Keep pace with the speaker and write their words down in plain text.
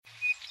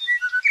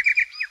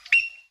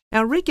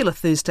Our regular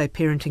Thursday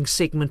parenting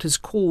segment is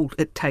called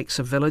It Takes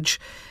a Village,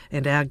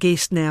 and our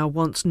guest now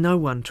wants no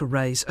one to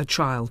raise a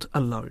child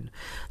alone.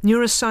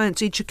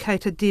 Neuroscience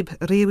educator Deb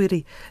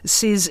Rewere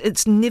says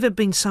it's never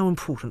been so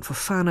important for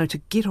whānau to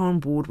get on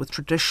board with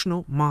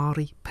traditional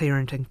Māori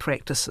parenting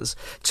practices,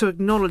 to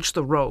acknowledge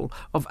the role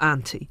of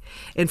auntie,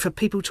 and for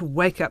people to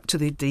wake up to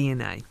their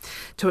DNA.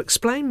 To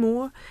explain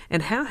more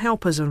and how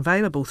help is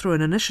available through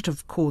an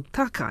initiative called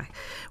Takai,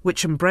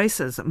 which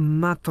embraces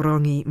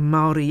Matarangi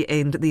Māori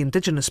and the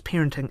Indigenous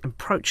parenting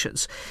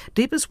approaches.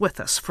 Deb is with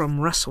us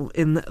from Russell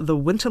in the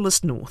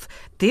winterless north.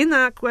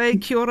 Tēnā koe,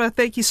 kia ora.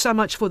 Thank you so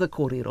much for the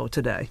kōrero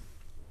today.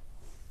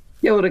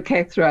 Kia ora,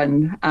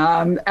 Catherine.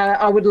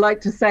 I would like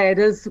to say it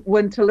is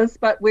winterless,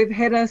 but we've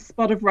had a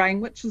spot of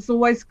rain, which is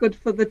always good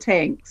for the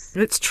tanks.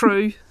 It's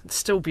true. It's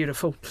still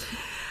beautiful.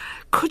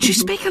 Could you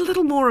speak a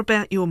little more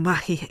about your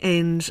mahi,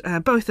 and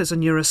both as a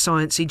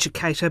neuroscience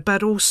educator,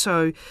 but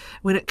also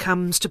when it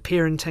comes to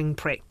parenting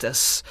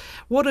practice,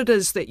 what it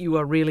is that you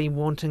are really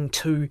wanting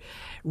to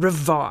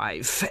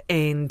revive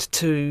and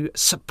to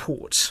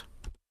support?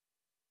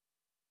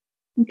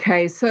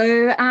 Okay,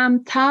 so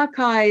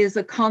Takai is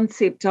a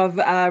concept of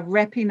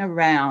wrapping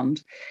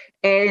around,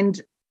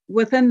 and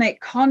within that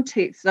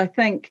context, I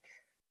think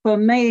for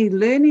me,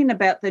 learning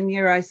about the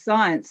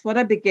neuroscience, what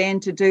I began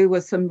to do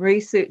was some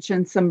research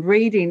and some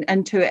reading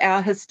into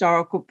our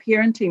historical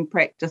parenting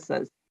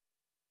practices.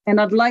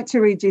 And I'd like to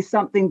read you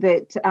something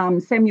that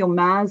Samuel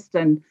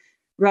Marsden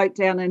wrote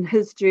down in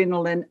his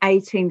journal in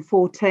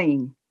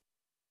 1814.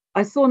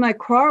 I saw no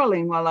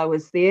quarrelling while I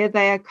was there.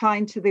 They are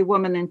kind to their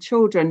women and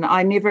children.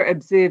 I never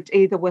observed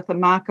either with a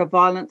mark of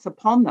violence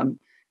upon them,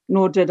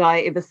 nor did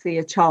I ever see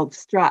a child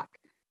struck.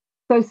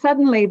 So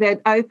suddenly that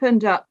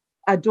opened up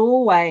a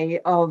doorway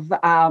of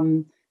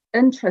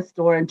interest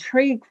or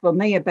intrigue for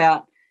me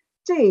about,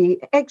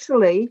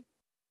 actually,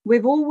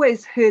 we've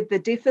always heard the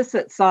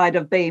deficit side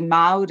of being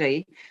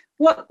Māori.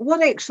 What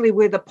actually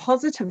were the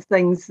positive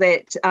things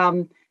that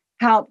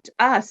helped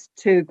us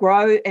to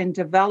grow and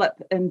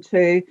develop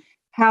into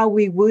how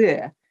we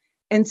were?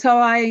 And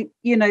so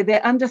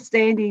the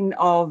understanding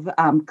of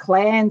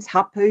clans,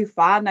 hapu,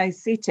 whānau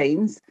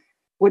settings,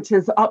 which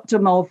is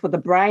optimal for the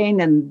brain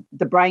and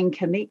the brain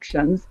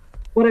connections,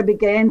 what I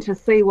began to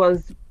see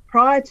was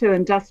prior to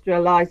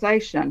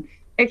industrialisation,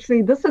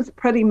 actually this is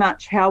pretty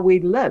much how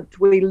we lived.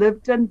 We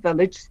lived in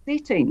village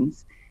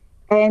settings.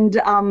 And,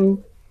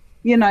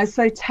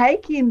 so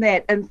taking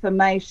that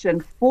information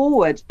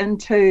forward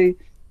into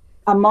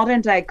a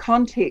modern day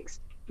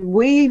context,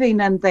 weaving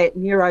in that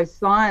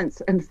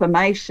neuroscience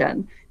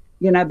information,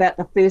 about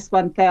the first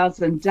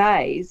 1,000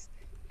 days,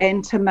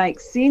 and to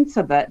make sense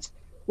of it,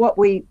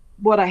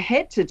 what I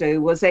had to do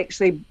was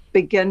actually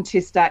begin to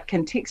start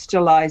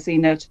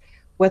contextualising it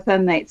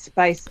within that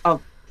space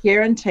of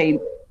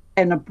parenting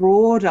in a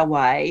broader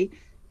way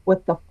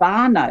with the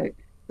whānau.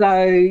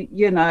 So,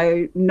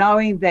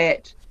 knowing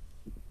that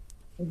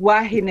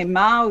wahine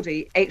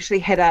Māori actually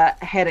had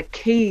a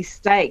key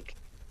stake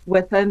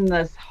within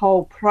this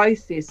whole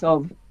process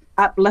of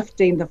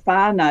uplifting the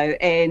whānau,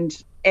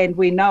 and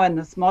we know in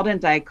this modern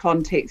day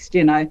context,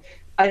 in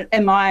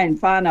my own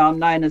whānau, I'm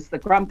known as the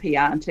grumpy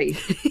auntie,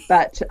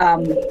 but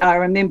I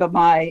remember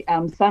my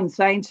son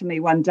saying to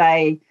me one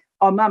day,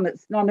 "Oh, Mum,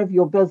 it's none of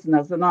your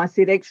business." And I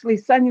said, "Actually,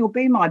 son, you'll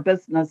be my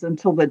business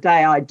until the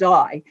day I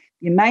die.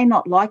 You may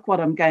not like what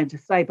I'm going to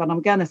say, but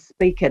I'm going to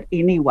speak it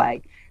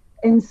anyway."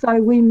 And so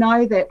we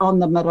know that on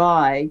the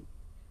marae,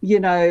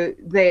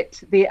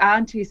 that the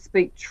aunties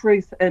speak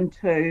truth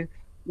into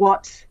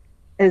what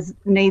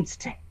needs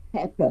to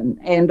happen.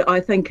 And I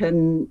think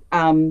in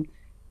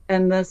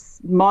this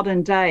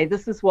modern day,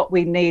 this is what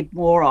we need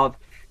more of.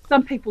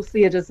 Some people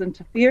see it as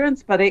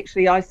interference, but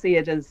actually I see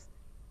it as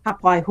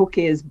hapai hoke,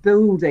 as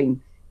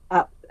building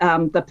up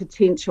the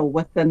potential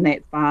within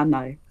that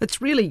whānau.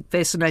 It's really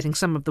fascinating,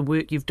 some of the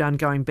work you've done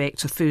going back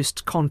to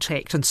First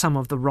Contact and some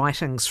of the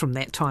writings from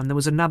that time. There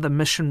was another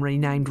missionary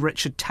named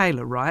Richard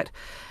Taylor, right,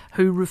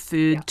 who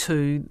referred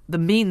to the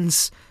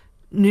men's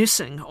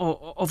nursing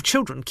of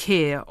children,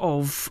 care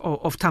of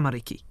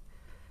tamariki.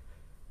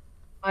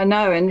 I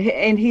know, and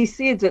he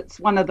said it's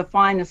one of the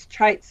finest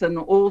traits in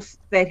all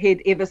that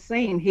he'd ever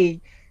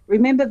seen.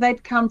 Remember,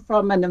 they'd come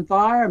from an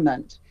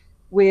environment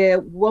where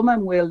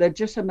women were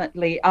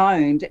legitimately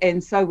owned,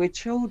 and so were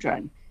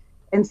children.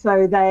 And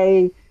so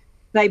they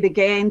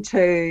began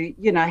to,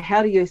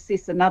 how do you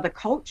assess another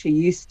culture?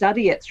 You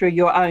study it through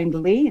your own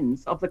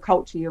lens of the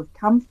culture you've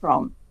come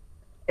from.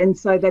 And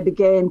so they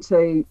began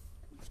to,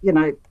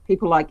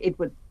 people like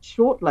Edward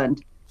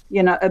Shortland,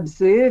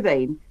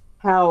 observing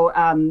how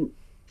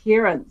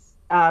parents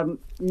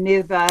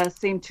never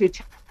seem to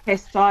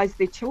chastise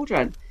their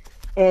children.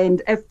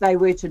 And if they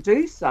were to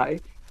do so,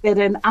 that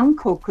an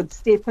uncle could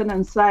step in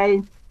and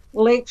say,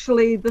 well,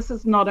 actually, this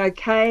is not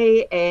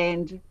okay,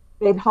 and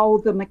they'd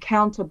hold them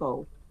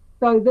accountable.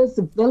 So this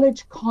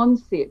village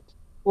concept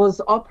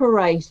was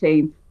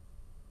operating,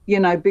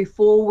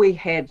 before we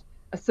had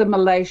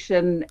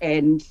assimilation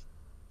and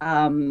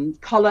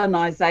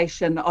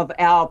colonisation of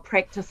our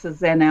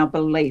practices and our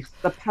beliefs,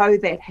 the po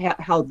that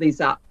held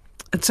these up.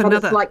 It's But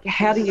another... it's like,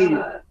 how do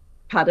you,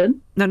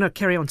 pardon? No,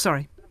 carry on,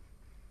 sorry.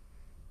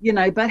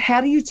 But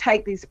how do you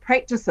take these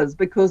practices?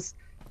 Because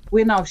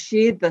when I've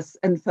shared this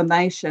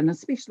information,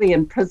 especially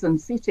in prison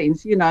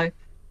settings,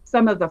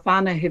 some of the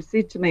whānau have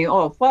said to me,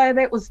 oh, whaia,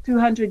 that was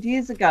 200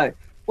 years ago.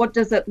 What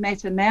does it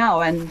matter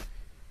now? And,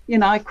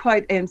 I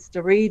quote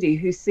Amster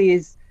who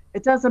says,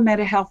 it doesn't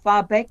matter how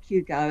far back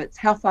you go, it's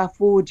how far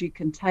forward you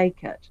can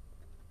take it.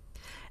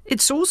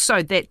 It's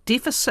also that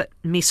deficit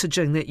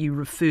messaging that you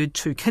referred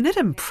to. Can it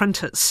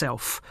imprint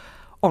itself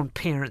on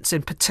parents,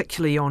 and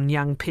particularly on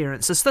young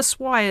parents? Is this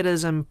why it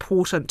is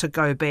important to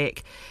go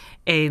back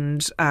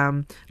and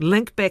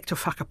link back to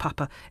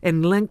whakapapa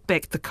and link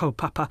back to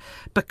kaupapa,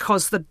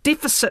 because the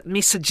deficit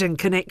messaging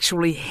can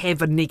actually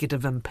have a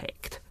negative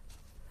impact?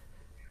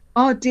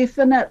 Oh,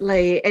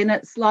 definitely. And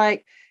it's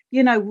like,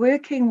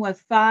 working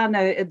with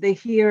whānau at the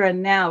here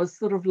and now is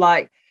sort of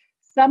like,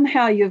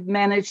 somehow you've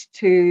managed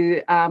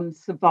to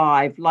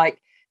survive.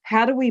 Like,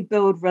 how do we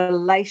build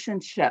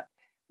relationship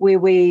where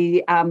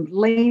we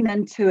lean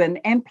into and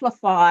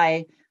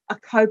amplify a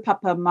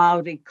kaupapa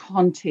Māori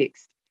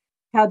context?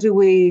 How do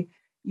we,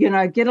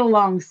 get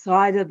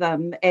alongside of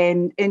them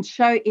and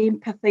show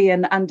empathy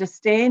and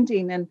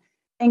understanding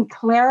and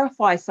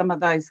clarify some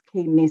of those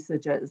key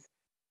messages?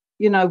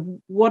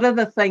 What are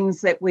the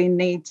things that we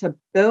need to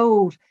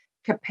build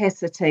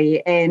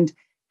capacity, and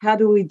how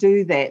do we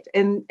do that?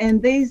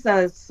 And these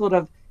are sort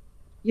of,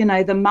 the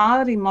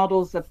Māori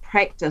models of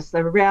practice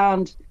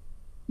around,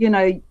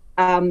 using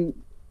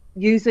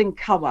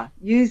kawa,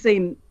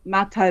 using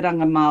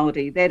mātauranga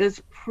Māori that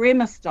is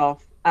premised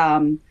off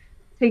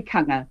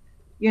tikanga.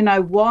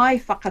 Why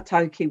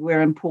whakatauki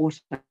were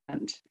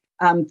important.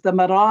 The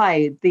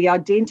marae, the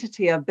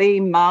identity of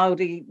being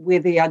Māori, where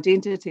the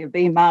identity of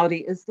being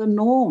Māori is the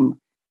norm.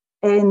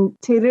 And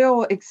te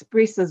reo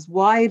expresses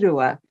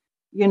wairua,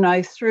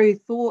 through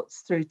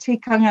thoughts, through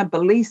tikanga,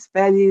 beliefs,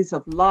 values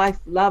of life,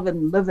 love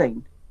and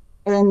living.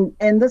 And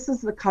this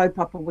is the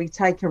kaupapa we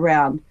take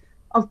around.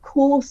 Of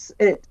course,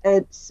 it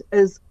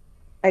is,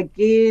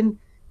 again,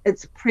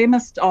 it's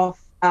premised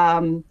off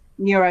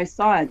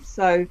neuroscience.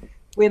 So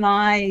when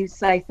I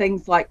say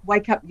things like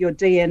wake up your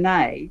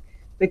DNA,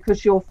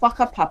 because your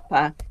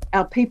whakapapa,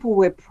 our people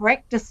were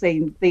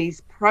practicing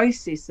these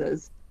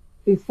processes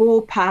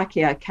before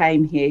Pākehā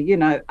came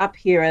here, up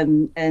here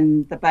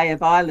in the Bay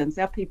of Islands.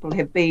 Our people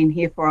have been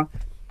here for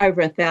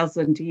over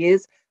 1,000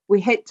 years.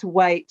 We had to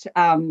wait.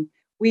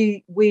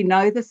 We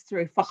know this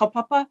through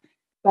whakapapa,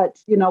 but,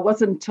 it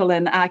wasn't until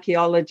an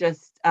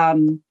archaeologist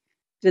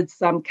did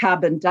some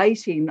carbon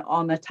dating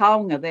on a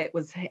taonga that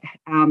was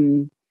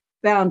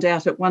found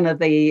out at one of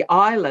the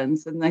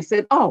islands, and they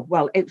said, oh,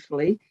 well,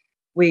 actually,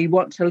 we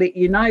want to let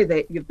you know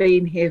that you've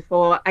been here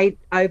for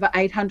over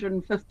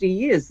 850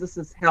 years. This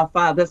is how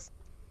far this,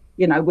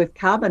 we've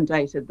carbon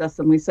dated this.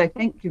 And we say,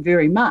 thank you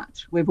very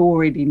much. We've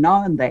already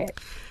known that.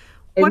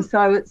 And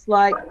so it's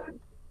like,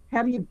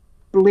 how do you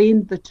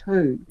blend the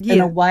two in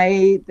a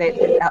way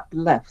that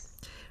uplifts?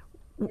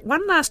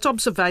 One last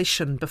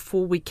observation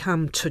before we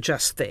come to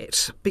just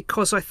that,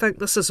 because I think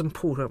this is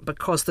important,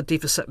 because the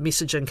deficit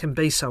messaging can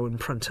be so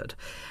imprinted,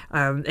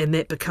 and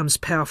that becomes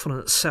powerful in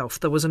itself.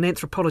 There was an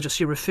anthropologist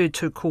you referred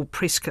to called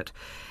Prescott,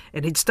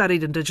 and he'd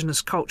studied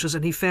Indigenous cultures,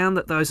 and he found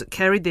that those that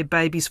carried their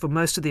babies for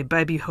most of their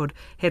babyhood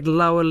had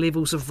lower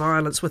levels of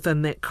violence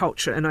within that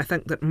culture, and I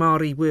think that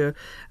Māori were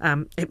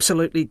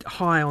absolutely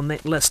high on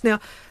that list.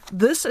 Now,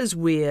 this is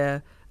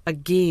where,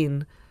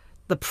 again,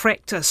 the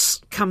practice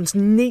comes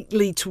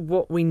neatly to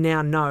what we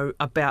now know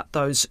about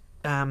those,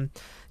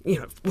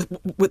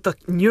 with the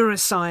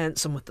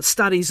neuroscience and with the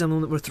studies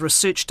and with the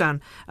research done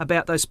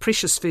about those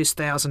precious first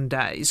 1,000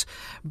 days,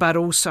 but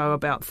also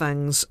about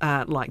things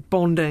like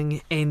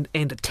bonding and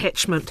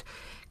attachment,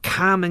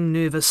 calming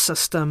nervous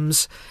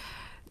systems,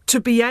 to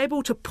be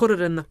able to put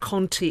it in the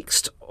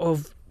context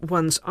of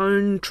one's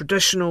own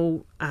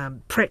traditional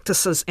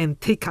practices and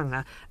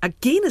tikanga,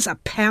 again, is a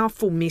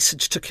powerful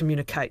message to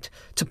communicate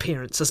to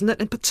parents, isn't it?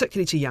 And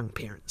particularly to young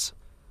parents.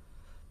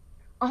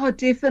 Oh,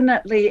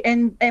 definitely.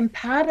 And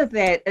part of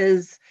that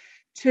is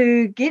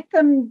to get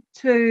them,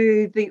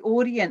 to the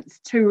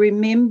audience, to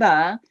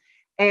remember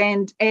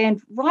and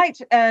write,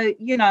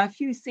 a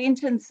few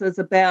sentences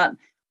about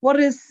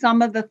what is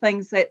some of the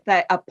things that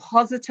a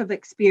positive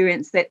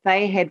experience that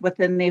they had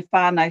within their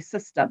whānau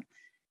system.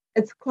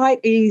 It's quite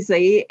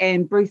easy,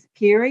 and Bruce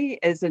Perry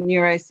is a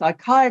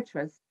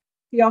neuropsychiatrist.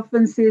 He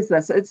often says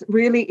this, it's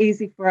really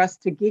easy for us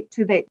to get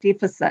to that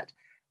deficit.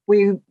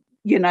 The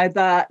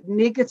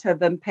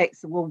negative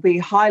impacts will be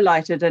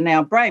highlighted in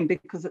our brain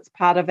because it's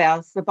part of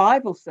our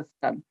survival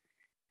system.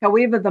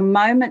 However, the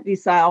moment you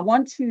say, I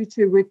want you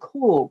to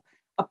recall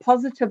a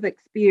positive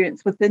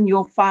experience within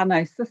your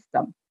whānau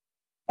system,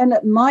 and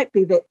it might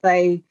be that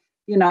they,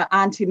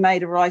 Auntie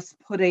made a rice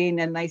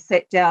pudding and they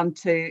sat down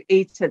to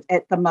eat it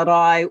at the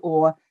marae,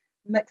 or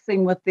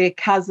mixing with their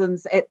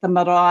cousins at the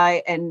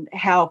marae, and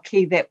how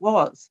key that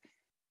was.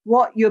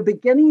 What you're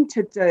beginning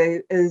to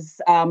do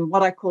is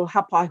what I call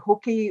hapai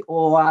hoki,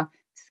 or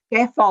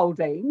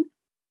scaffolding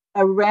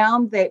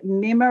around that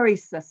memory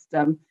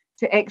system,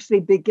 to actually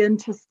begin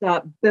to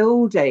start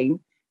building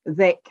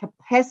that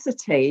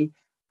capacity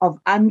of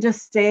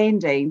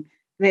understanding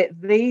that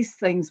these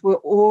things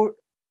were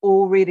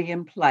already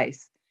in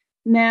place.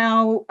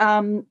 Now,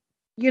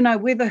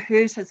 where the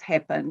hurt has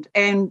happened,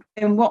 and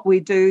what we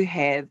do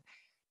have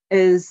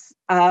is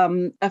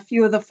a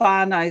few of the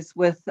whānaus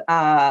with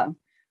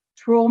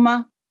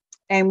trauma,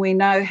 and we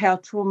know how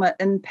trauma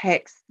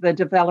impacts the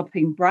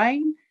developing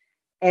brain,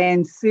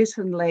 and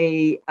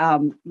certainly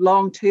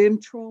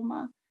long-term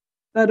trauma,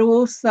 but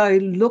also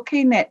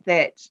looking at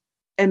that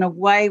in a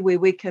way where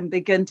we can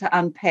begin to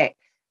unpack.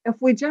 If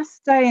we just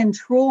stay in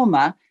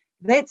trauma,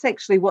 that's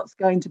actually what's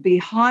going to be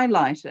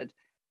highlighted.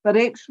 But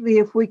actually,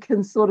 if we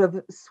can sort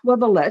of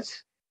swivel it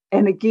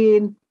and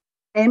again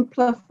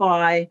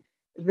amplify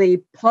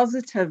the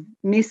positive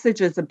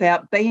messages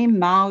about being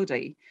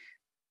Māori,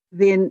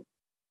 then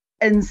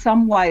in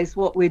some ways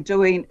what we're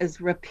doing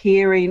is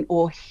repairing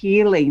or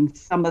healing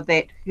some of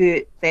that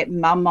hurt, that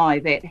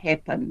mamae that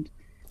happened.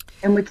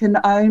 And we can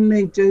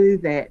only do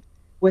that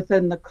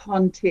within the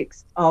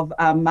context of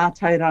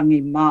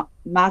mātauranga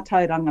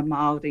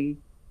Māori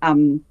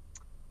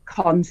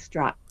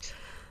construct.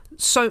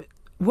 So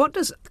what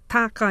does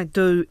Tākai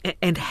do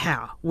and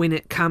how when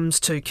it comes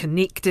to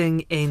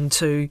connecting and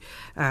to,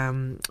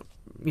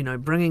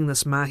 bringing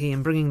this mahi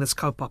and bringing this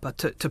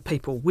kaupapa to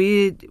people?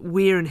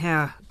 Where and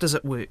how does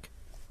it work?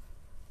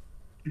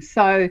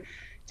 So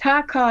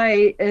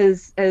Tākai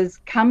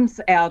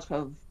comes out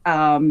of,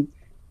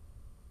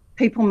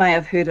 people may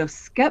have heard of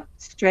SKIP,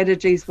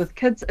 Strategies with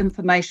Kids,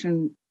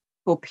 Information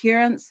for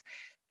Parents,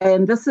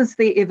 and this is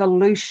the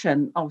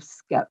evolution of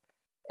SKIP.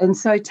 And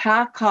so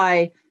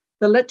Tākai,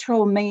 the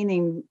literal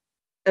meaning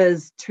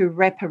is to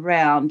wrap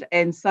around.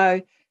 And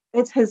so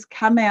it has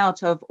come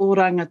out of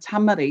Oranga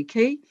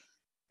Tamariki,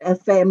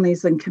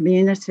 families and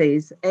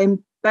communities.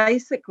 And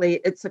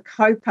basically it's a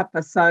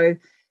kaupapa. So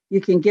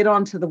you can get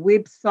onto the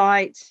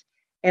website,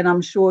 and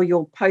I'm sure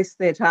you'll post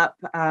that up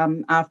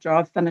after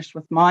I've finished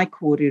with my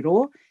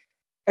kōrero.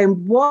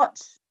 And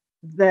what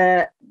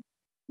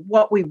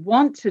we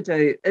want to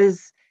do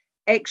is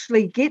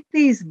actually get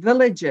these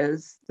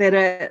villages that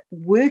are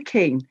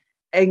working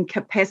in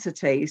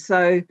capacity.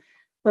 So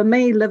for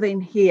me, living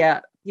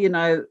here,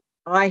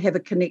 I have a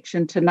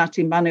connection to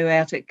Ngāti Manu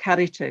out at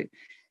Karetu.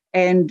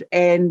 And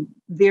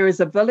there is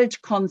a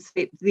village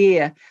concept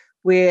there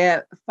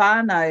where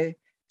whānau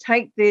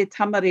take their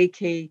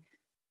tamariki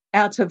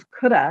out of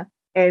kura,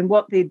 and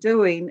what they're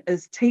doing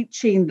is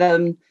teaching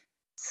them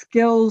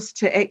skills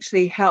to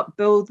actually help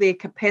build their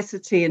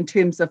capacity in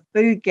terms of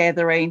food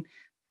gathering,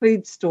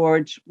 food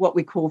storage, what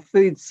we call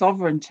food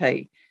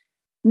sovereignty.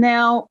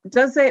 Now,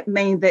 does that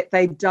mean that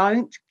they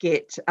don't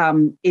get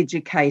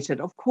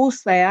educated? Of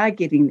course they are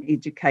getting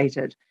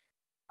educated,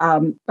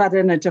 but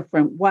in a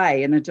different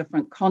way, in a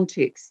different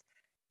context.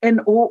 In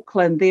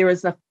Auckland, there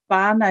is a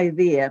whānau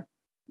there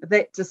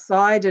that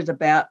decided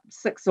about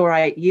 6 or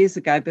 8 years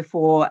ago,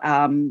 before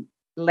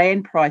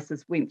land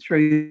prices went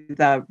through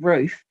the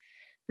roof,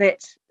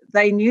 that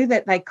they knew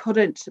that they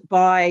couldn't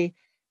buy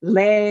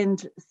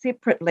land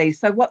separately.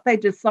 So what they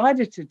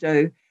decided to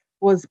do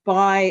was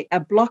buy a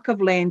block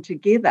of land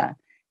together.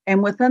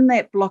 And within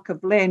that block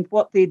of land,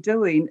 what they're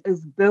doing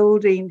is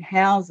building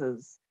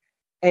houses.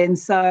 And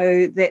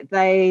so that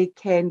they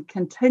can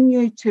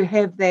continue to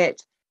have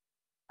that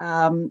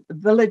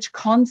village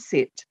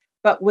concept,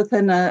 but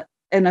within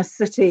a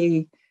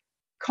city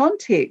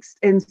context.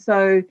 And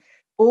so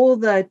all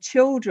the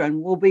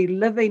children will be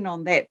living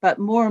on that, but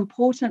more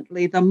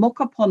importantly, the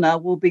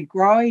mokopuna will be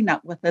growing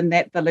up within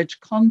that village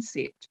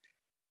concept.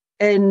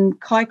 In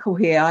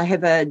Kaikohe, I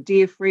have a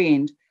dear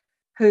friend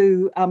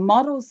who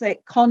models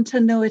that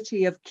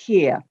continuity of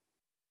care.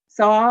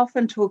 So I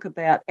often talk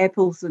about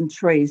apples and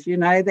trees.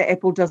 The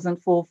apple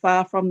doesn't fall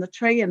far from the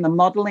tree, and the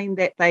modelling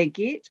that they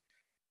get.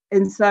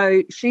 And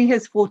so she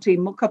has 14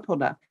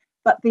 mokopuna,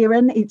 but they're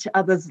in each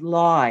other's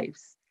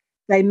lives.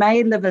 They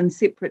may live in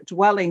separate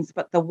dwellings,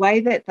 but the way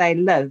that they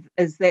live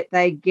is that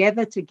they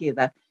gather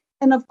together.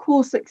 And of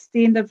course,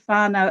 extended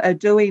whānau are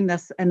doing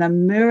this in a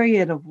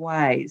myriad of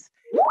ways.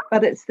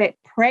 But it's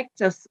that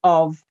practice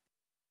of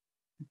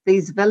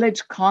these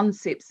village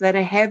concepts that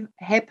are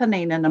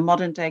happening in a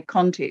modern day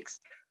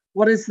context.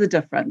 What is the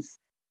difference?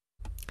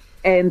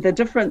 And the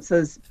difference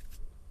is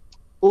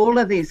all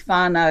of these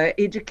whānau are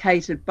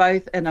educated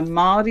both in a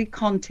Māori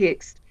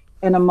context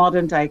and a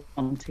modern day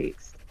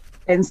context.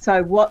 And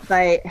so what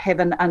they have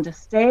an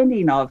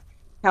understanding of,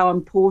 how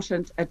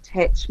important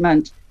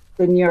attachment,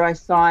 the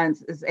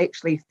neuroscience is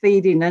actually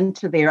feeding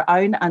into their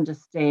own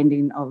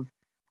understanding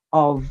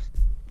of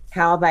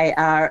how they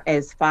are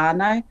as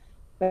whānau.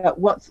 But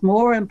what's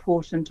more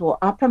important or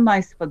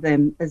uppermost for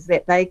them is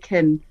that they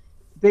can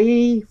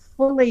be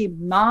fully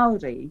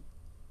Māori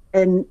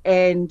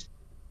and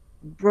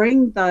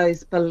bring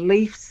those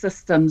belief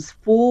systems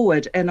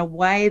forward in a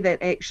way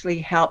that actually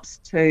helps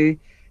to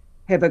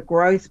have a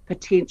growth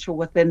potential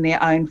within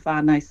their own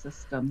whānau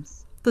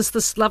systems. There's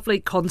this lovely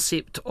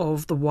concept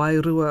of the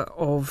wairua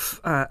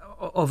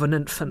of an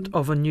infant,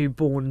 of a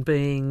newborn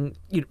being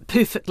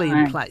perfectly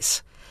in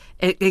place.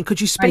 And could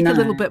you speak a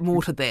little bit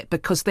more to that?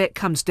 Because that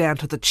comes down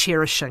to the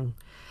cherishing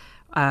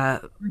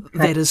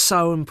that is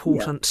so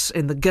important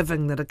and the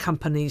giving that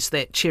accompanies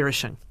that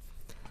cherishing.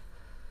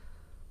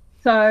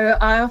 So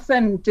I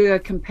often do a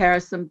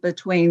comparison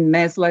between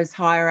Maslow's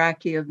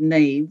hierarchy of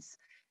needs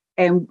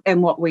and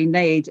what we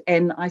need.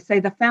 And I say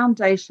the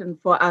foundation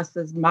for us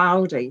as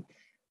Māori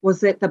was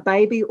that the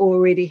baby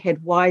already had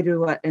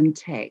wairua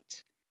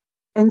intact.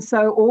 And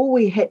so all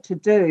we had to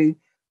do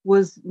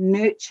was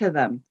nurture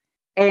them.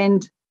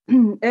 And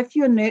if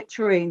you're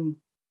nurturing,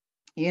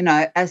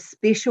 a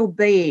special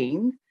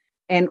being,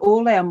 and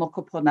all our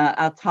mokopuna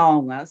are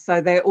taonga,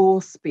 so they're all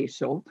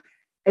special.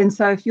 And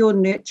so if you're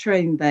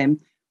nurturing them,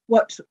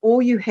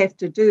 all you have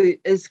to do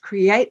is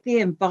create the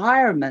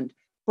environment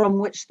from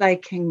which they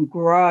can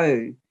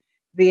grow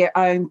their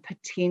own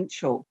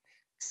potential.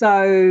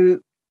 So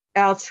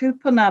our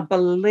tupuna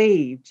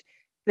believed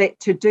that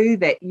to do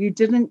that, you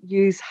didn't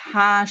use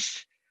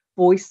harsh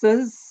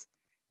voices,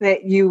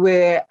 that you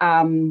were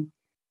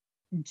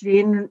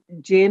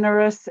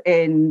generous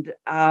and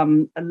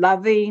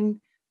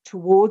loving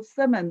towards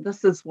them. And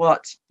this is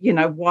what,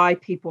 why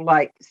people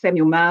like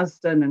Samuel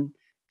Marsden and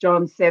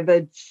John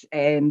Savage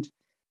and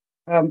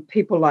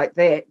people like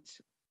that,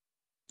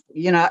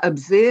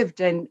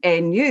 observed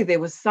and knew there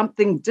was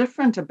something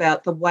different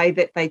about the way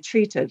that they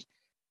treated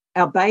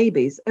our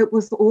babies. It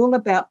was all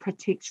about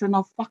protection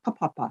of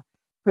whakapapa,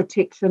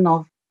 protection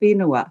of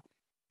whenua.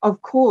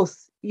 Of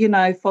course,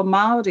 for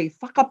Māori,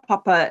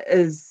 whakapapa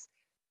is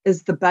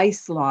the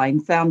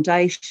baseline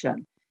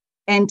foundation.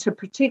 And to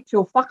protect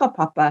your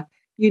whakapapa,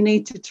 you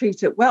need to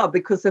treat it well,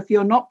 because if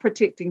you're not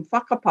protecting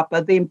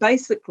whakapapa, then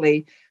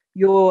basically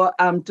you're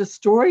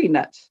destroying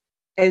it.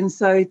 And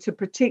so to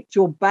protect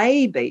your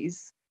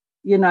babies,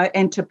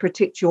 and to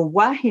protect your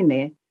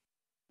wahine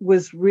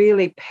was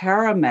really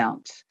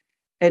paramount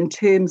in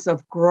terms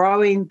of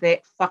growing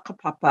that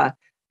whakapapa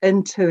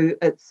into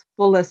its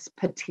fullest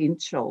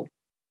potential.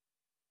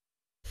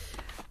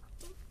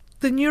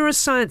 The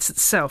neuroscience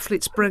itself,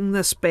 let's bring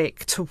this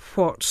back to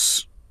what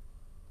sort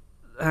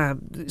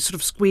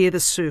of square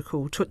the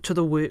circle to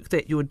the work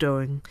that you're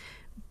doing.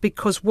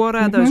 Because what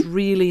are those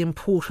really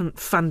important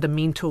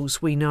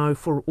fundamentals we know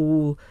for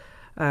all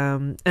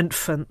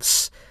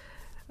infants?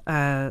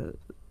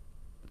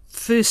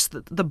 First,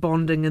 the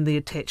bonding and the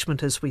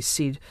attachment, as we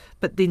said,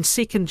 but then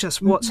second,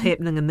 just what's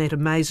happening in that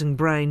amazing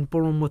brain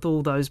born with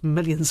all those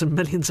millions and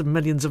millions and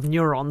millions of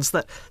neurons,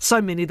 that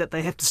so many that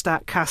they have to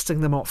start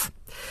casting them off.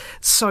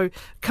 So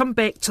come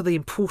back to the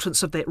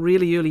importance of that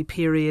really early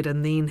period,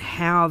 and then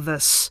how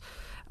this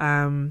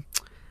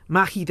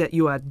mahi that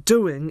you are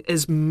doing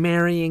is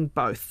marrying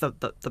both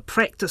the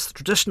practice, the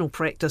traditional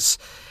practice,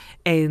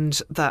 and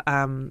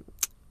the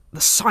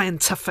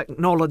scientific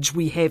knowledge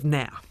we have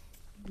now.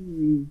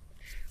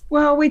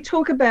 Well, we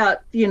talk about,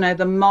 the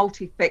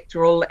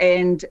multifactorial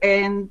and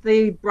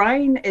the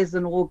brain as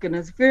an organ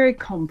is very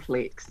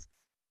complex.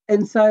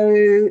 And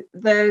so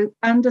the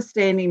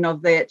understanding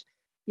of that,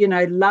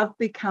 love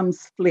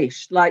becomes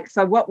flesh.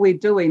 So what we're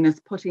doing is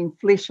putting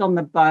flesh on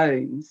the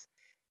bones.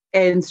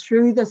 And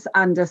through this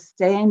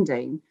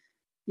understanding,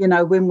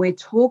 when we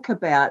talk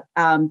about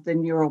the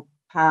neural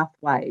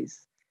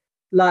pathways,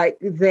 like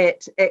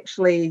that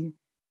actually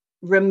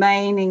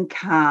remaining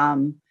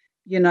calm,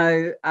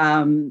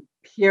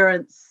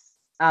 parents,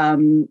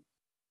 I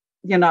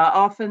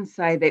often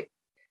say that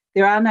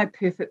there are no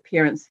perfect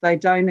parents. They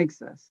don't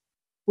exist.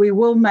 We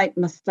will make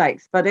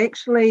mistakes, but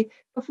actually,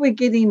 if we're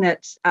getting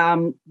it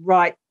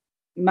right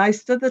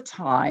most of the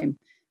time,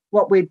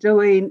 what we're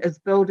doing is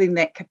building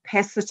that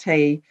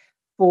capacity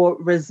for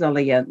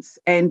resilience.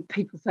 And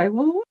people say,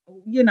 well,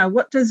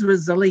 what does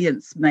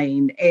resilience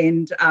mean?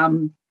 And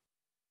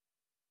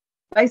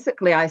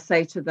basically, I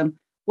say to them,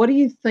 what do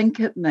you think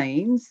it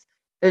means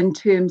in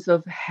terms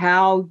of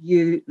how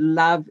you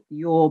love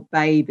your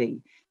baby,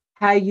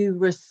 how you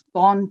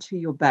respond to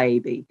your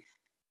baby,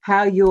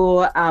 how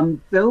you're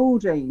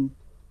building,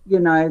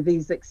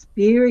 these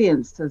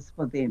experiences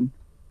for them?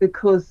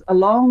 Because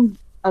along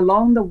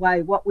the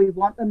way, what we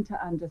want them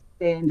to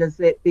understand is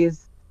that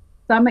there's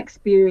some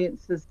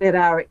experiences that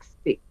are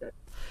expected,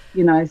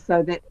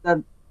 so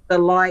that the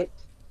light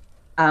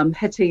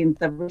hitting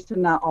the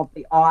retina of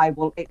the eye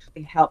will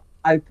actually help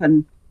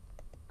open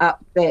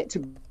up that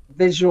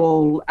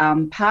visual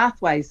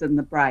pathways in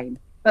the brain.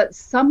 But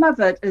some of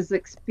it is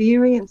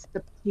experience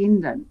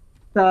dependent.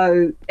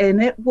 So,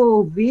 and it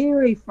will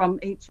vary from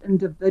each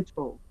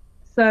individual.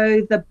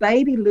 So the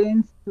baby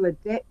learns to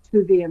adapt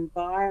to the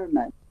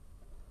environment,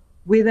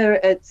 whether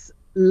it's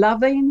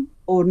loving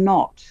or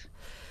not,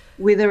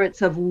 whether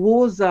it's a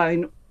war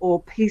zone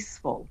or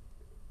peaceful.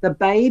 The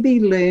baby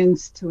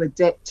learns to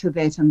adapt to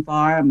that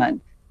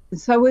environment. And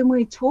so when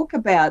we talk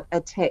about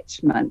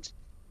attachment,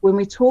 when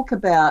we talk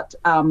about,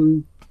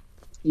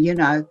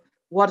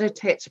 what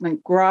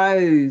attachment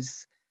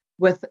grows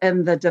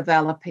within the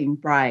developing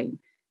brain,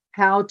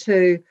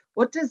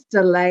 what does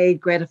delayed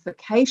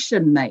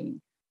gratification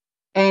mean?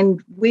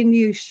 And when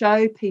you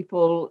show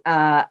people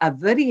a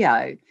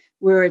video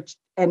where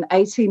an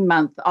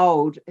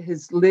 18-month-old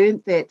has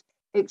learned that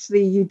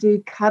actually you do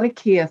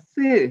karakia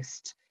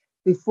first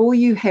before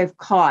you have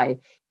kai.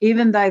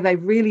 Even though they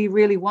really,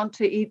 really want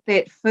to eat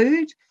that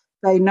food,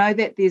 they know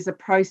that there's a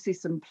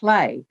process in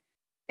play.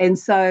 And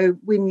so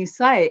when you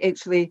say,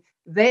 actually,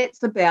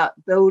 that's about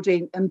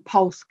building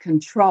impulse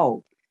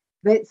control.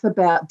 That's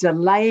about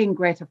delaying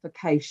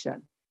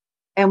gratification.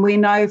 And we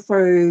know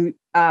through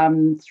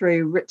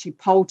Richie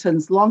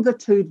Poulton's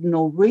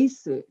longitudinal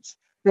research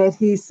that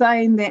he's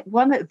saying that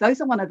those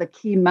are one of the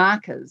key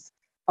markers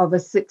of a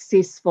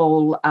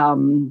successful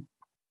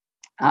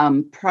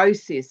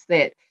process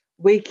that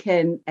we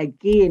can,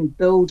 again,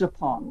 build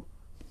upon.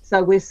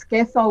 So we're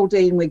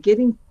scaffolding, we're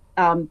getting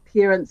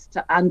parents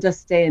to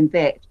understand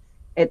that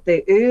at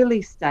the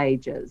early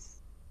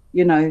stages,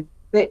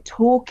 that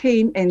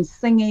talking and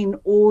singing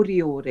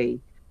ōriori,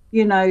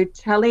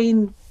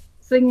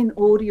 singing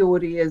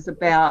ōriori is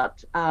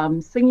about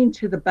singing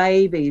to the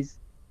babies,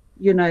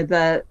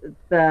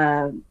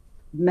 the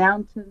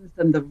mountains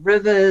and the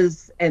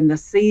rivers and the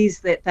seas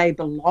that they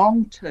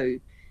belong to.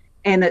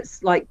 And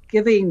it's like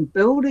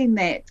building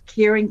that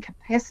caring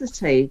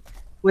capacity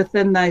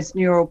within those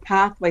neural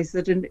pathways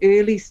at an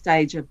early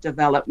stage of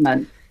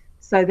development,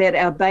 so that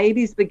our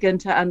babies begin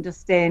to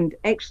understand,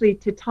 actually,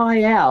 te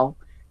tai ao,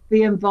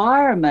 the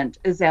environment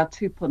is our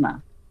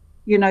tupuna.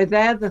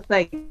 They're the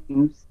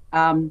things.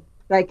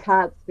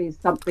 Descartes says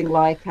something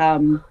like,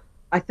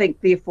 I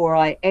think, therefore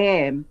I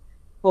am.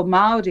 For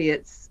Māori,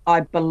 it's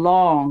I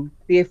belong,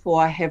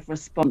 therefore I have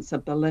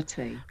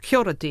responsibility. Kia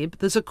ora, Deb.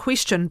 There's a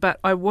question, but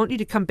I want you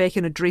to come back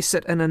and address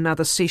it in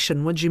another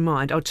session. Would you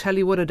mind? I'll tell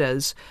you what it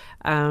is.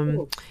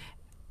 Sure.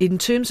 In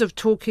terms of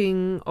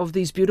talking of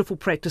these beautiful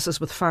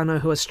practices with whānau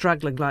who are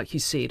struggling, like you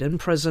said, in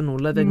prison or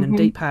living in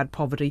deep, hard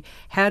poverty,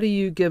 how do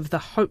you give the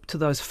hope to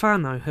those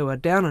whānau who are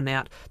down and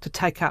out to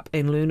take up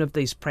and learn of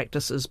these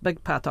practices?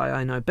 Big pātai,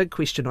 I know, big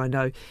question, I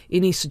know.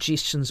 Any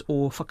suggestions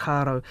or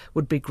whakaaro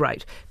would be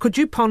great. Could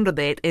you ponder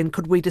that, and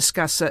could we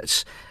discuss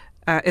it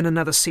in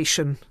another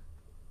session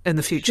in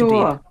the future,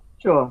 Deb?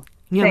 Sure.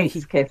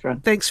 Thanks,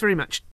 Catherine. Thanks very much.